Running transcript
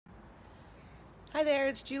Hi there,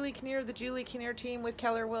 it's Julie Kinnear of the Julie Kinnear team with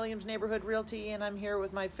Keller Williams Neighborhood Realty, and I'm here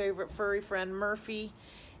with my favorite furry friend Murphy,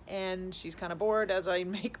 and she's kind of bored as I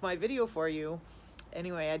make my video for you.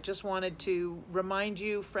 Anyway, I just wanted to remind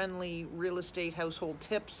you friendly real estate household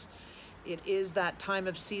tips. It is that time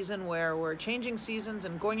of season where we're changing seasons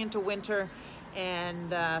and going into winter,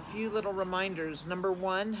 and a few little reminders. Number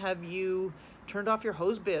one, have you turned off your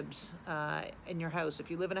hose bibs in your house?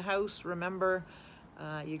 If you live in a house, remember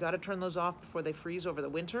you got to turn those off before they freeze over the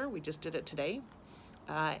winter. We just did it today.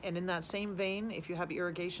 And in that same vein, if you have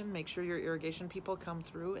irrigation, make sure your irrigation people come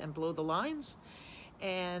through and blow the lines.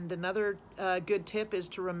 And another good tip is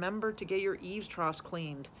to remember to get your eaves troughs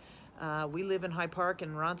cleaned. We live in High Park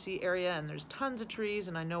and Roncy area, and there's tons of trees,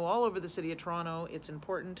 and I know all over the city of Toronto it's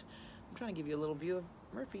important. I'm trying to give you a little view of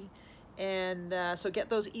Murphy. And so get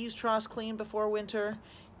those eaves troughs cleaned before winter.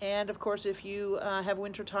 And of course, if you have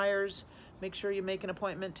winter tires, make sure you make an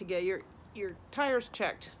appointment to get your tires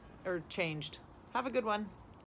checked or changed. Have a good one.